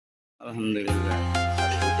Alhamdulillah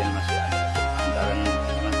hari hujan masih ada antara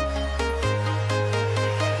teman.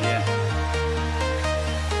 Ya.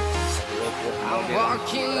 I'm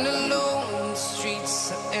walking alone, the streets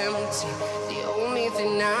are empty. The only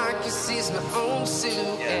thing I can see is my own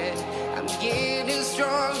silhouette. I'm getting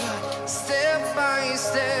stronger, step by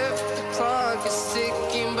step. The clock is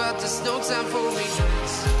ticking, but there's no time for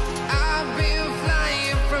regrets. I've been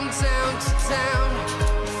flying from town to town,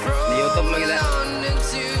 from London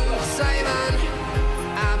to Taiwan.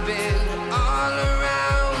 I've been all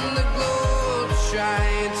around the globe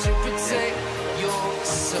trying to protect your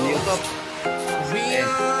soul. We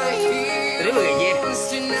are heroes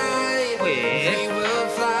tonight. We will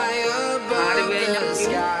fly above the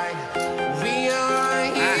sky. We are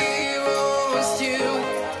heroes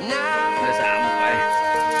tonight.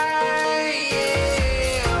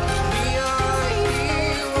 Yeah. We are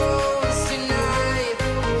heroes tonight.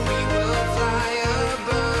 We will fly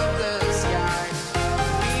above the sky.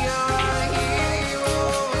 We are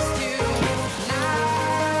heroes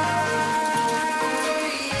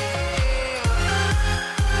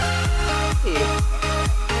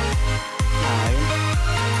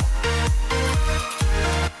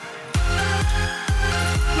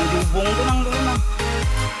Jubung tuh nang dulu nang.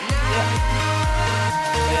 Ya.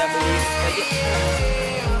 Kayak beli aja.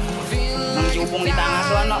 Nang jubung di tanah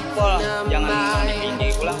tuh anak pol. Jangan di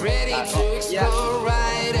tinggi pulang. Ya.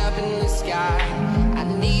 I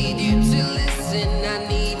need you to listen, I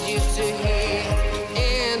need you to hear,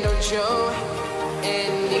 and don't show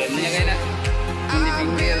anything. I've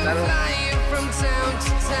been flying from town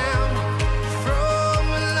to town, from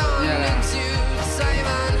London to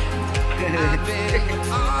Taiwan. I've been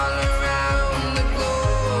all around the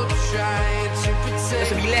globe trying to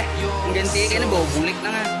protect sebilah ganti kayaknya bawa bulik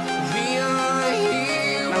nang.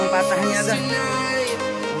 Nang patahnya dah.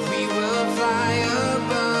 We will fly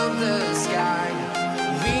above the sky.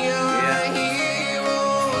 We are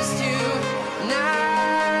heroes tonight.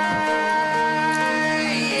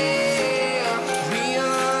 Yeah. We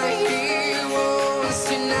are heroes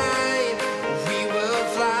tonight. We will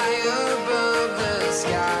fly above the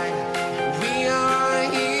sky. We are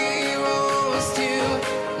heroes tonight.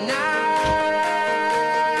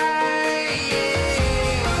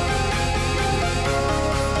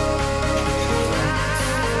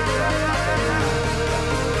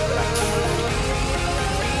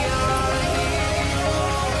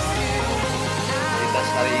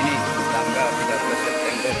 Hari ini tanggal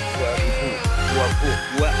 13 September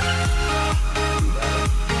 2022.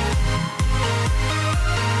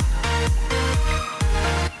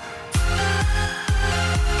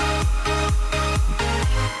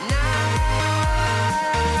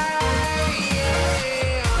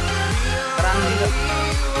 Terang juga.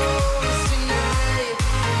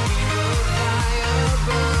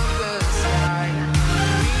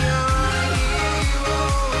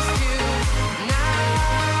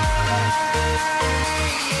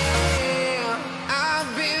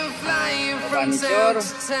 Pancur,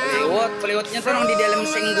 peliwatnya tuh di dalam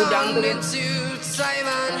seng gudang tuh.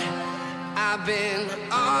 I've been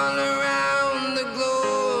all around the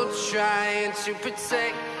globe trying to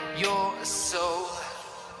protect your soul.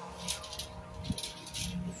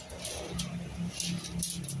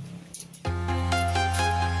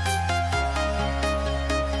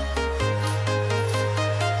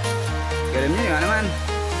 Garamnya di mana, Man?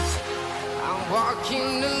 I'm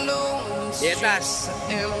walking alone, di atas.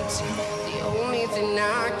 empty. The only thing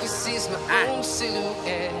I can see is my own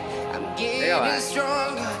silhouette. I'm getting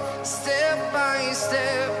stronger, step by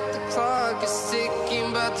step. The clock is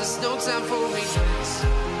ticking, but there's no time for regrets.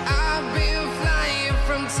 I've been flying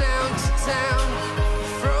from town to town,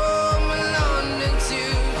 from London to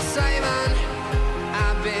Taiwan.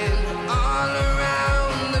 I've been all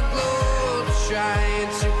around the globe trying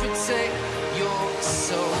to protect your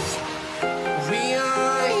soul. We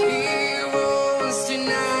are heroes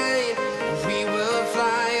tonight. We will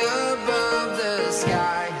fly above the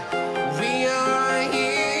sky. We are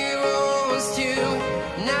heroes tonight.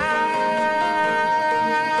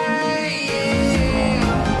 Yeah.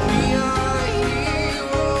 We are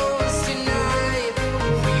heroes tonight.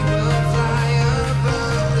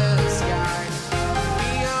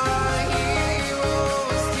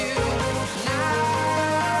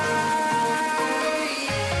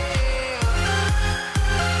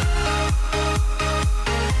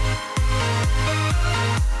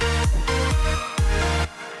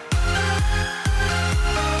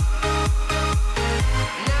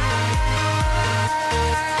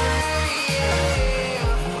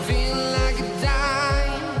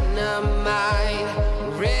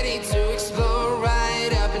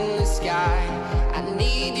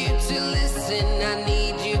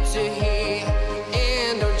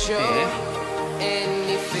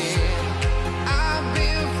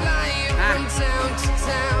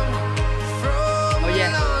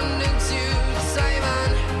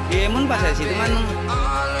 Doraemon pas ya situ man.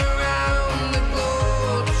 all around the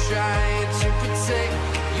globe, trying to protect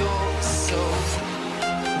your soul.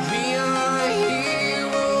 We are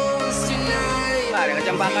heroes tonight. Ada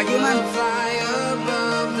kecempaka juga man. Fly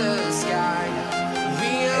above the sky.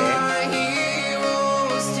 We are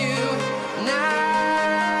heroes tonight.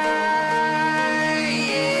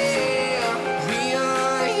 Yeah. We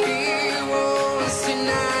are heroes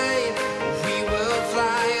tonight. We will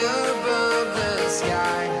fly above the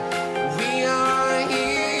sky. We are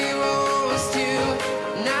heroes tonight.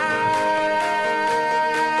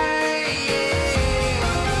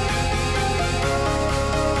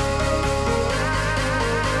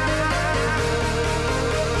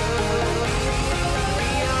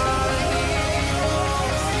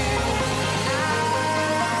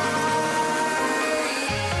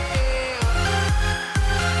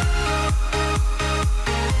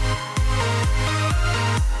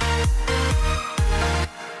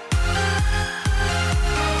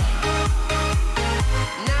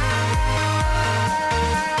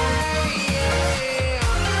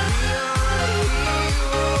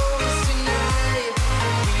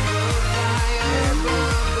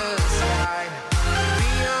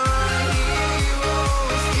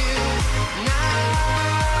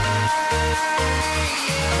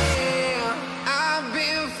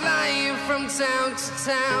 Town to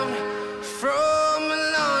town, from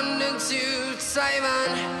London to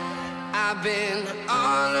Taiwan, I've been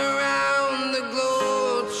all around the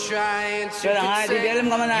globe trying to Kaya nga di dalam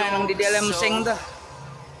ka man nang di dalam seng to.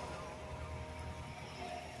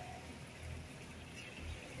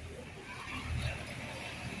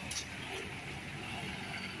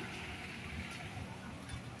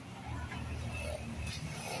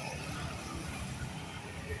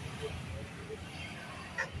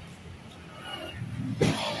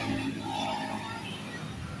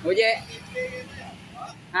 Oje.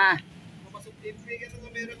 Hah.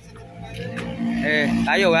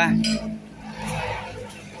 Tayo ba?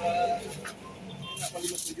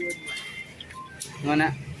 Mana?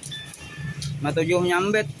 Matujuh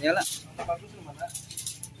nyambet, ya lah.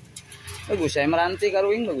 Bagus saya meranti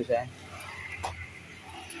karuing bagus saya.